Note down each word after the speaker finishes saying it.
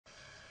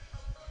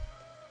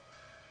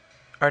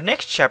Our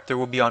next chapter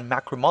will be on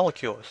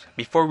macromolecules.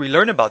 Before we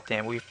learn about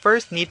them, we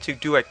first need to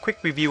do a quick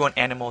review on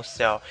animal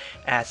cell,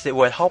 as it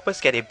will help us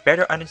get a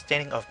better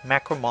understanding of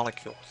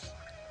macromolecules.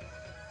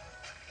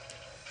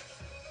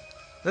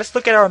 Let's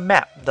look at our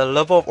map, the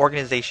level of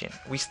organization.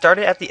 We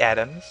started at the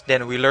atoms,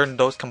 then we learned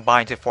those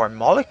combine to form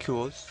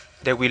molecules,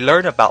 then we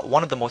learned about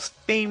one of the most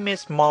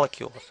famous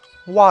molecules,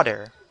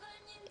 water.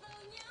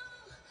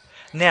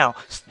 Now,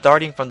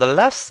 starting from the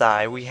left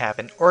side, we have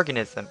an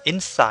organism.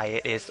 Inside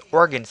it is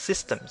organ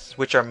systems,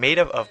 which are made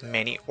up of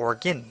many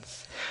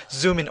organs.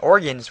 Zoom in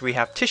organs, we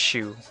have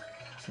tissue.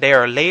 They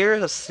are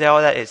layers of cell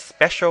that is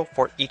special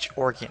for each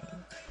organ.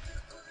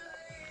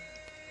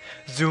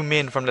 Zoom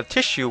in from the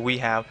tissue, we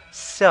have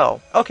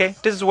cell. Okay,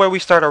 this is where we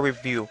start our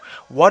review.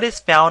 What is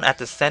found at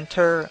the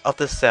center of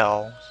the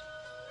cells?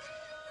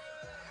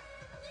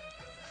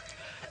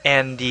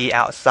 And the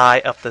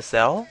outside of the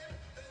cell?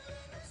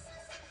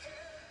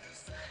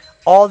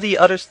 All the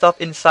other stuff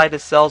inside the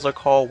cells are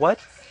called what?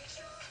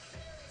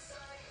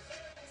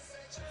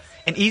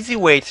 An easy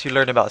way to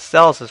learn about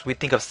cells is we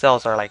think of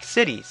cells are like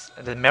cities.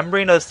 The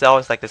membrane of the cell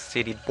is like the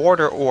city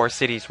border or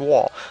city's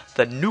wall.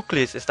 The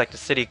nucleus is like the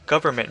city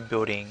government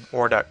building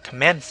or the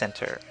command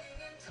center.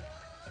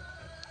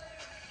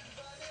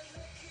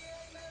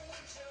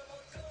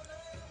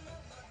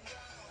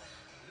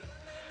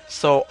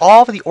 So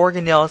all of the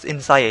organelles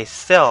inside a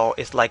cell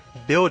is like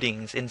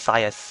buildings inside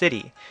a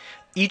city.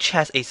 Each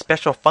has a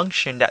special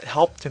function that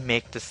helps to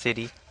make the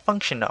city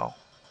functional.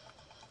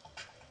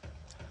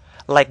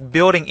 Like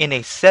building in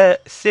a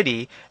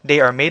city, they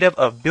are made up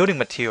of building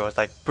materials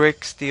like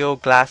brick, steel,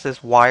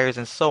 glasses, wires,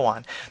 and so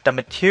on. The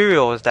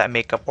materials that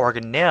make up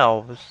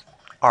organelles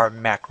are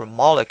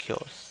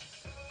macromolecules.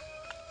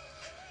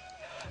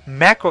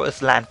 Macro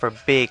is Latin for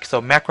big,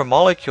 so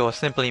macromolecules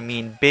simply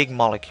mean big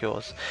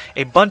molecules.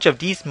 A bunch of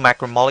these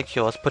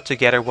macromolecules put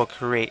together will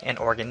create an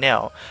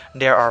organelle.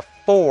 There are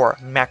 4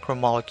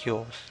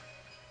 macromolecules.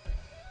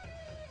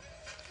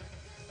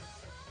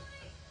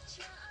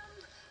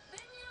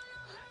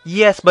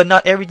 Yes, but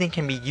not everything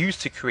can be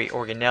used to create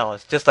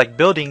organelles. Just like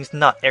buildings,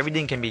 not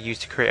everything can be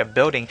used to create a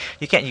building.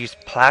 You can't use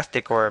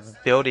plastic or a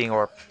building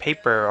or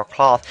paper or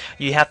cloth.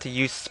 You have to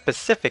use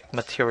specific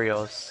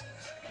materials.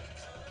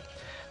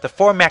 The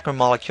 4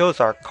 macromolecules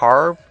are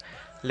carb,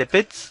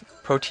 lipids,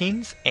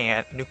 proteins,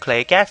 and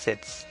nucleic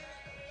acids.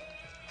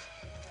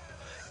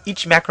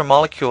 Each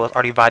macromolecules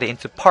are divided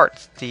into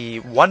parts.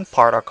 The one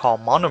part are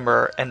called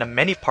monomer and the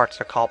many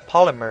parts are called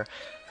polymer.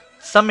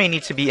 Some may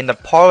need to be in the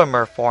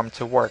polymer form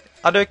to work.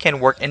 Others can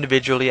work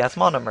individually as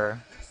monomer.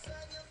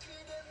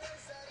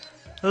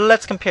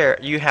 Let's compare.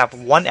 You have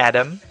one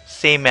atom,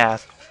 same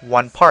as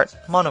one part,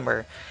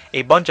 monomer.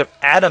 A bunch of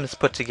atoms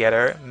put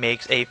together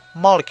makes a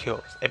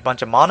molecule. A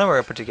bunch of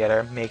monomer put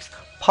together makes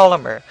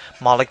polymer.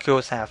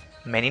 Molecules have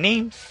many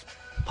names.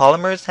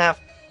 Polymers have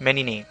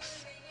many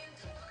names.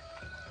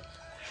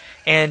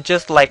 And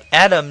just like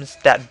atoms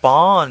that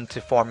bond to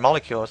form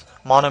molecules,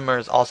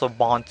 monomers also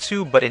bond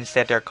too, but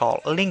instead they're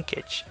called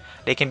linkage.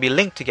 They can be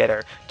linked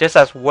together. Just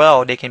as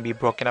well, they can be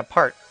broken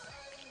apart.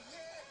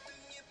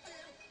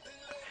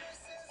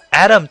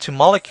 Atom to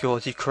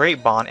molecules, you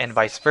create bond, and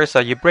vice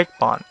versa, you break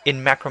bond.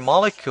 In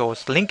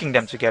macromolecules, linking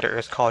them together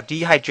is called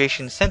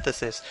dehydration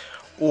synthesis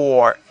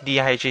or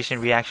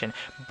dehydration reaction.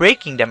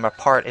 Breaking them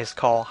apart is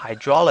called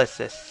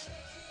hydrolysis.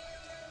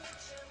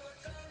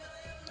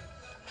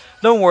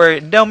 Don't worry,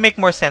 they'll make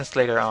more sense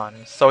later on.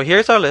 So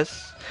here's our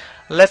list.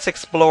 Let's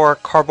explore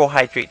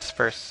carbohydrates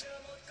first.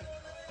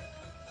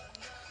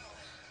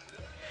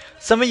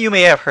 Some of you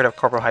may have heard of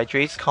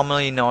carbohydrates,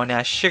 commonly known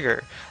as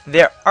sugar.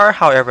 There are,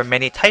 however,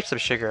 many types of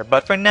sugar,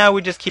 but for now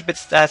we just keep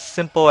it as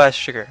simple as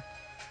sugar.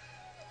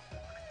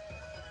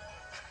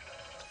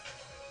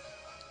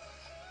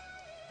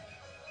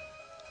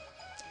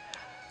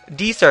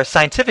 These are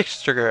scientific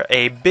sugar,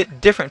 a bit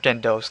different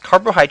than those.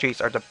 Carbohydrates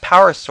are the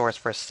power source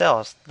for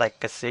cells.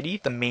 Like a city,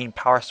 the main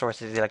power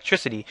source is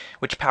electricity,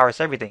 which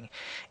powers everything.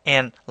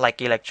 And like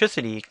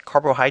electricity,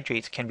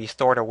 carbohydrates can be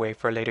stored away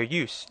for later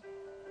use.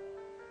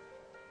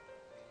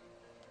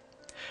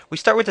 We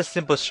start with the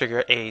simplest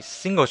sugar, a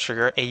single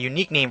sugar. A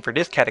unique name for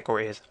this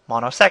category is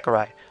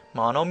monosaccharide.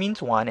 Mono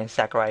means one and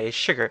saccharide is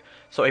sugar.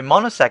 So a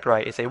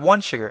monosaccharide is a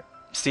one sugar.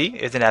 See,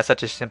 isn't that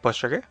such a simple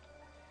sugar?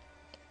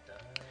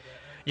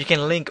 You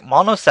can link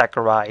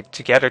monosaccharide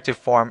together to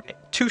form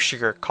two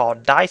sugar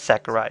called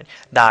disaccharide.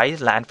 Di is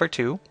Latin for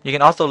two. You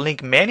can also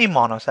link many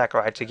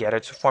monosaccharides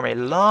together to form a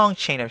long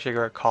chain of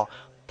sugar called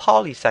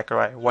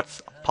polysaccharide.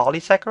 What's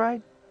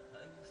polysaccharide?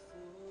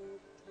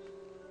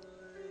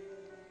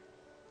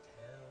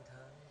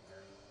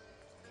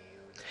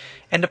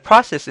 And the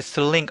process is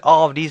to link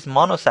all of these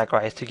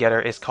monosaccharides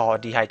together is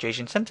called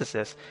dehydration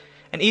synthesis.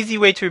 An easy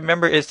way to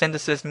remember is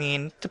synthesis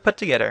means to put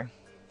together.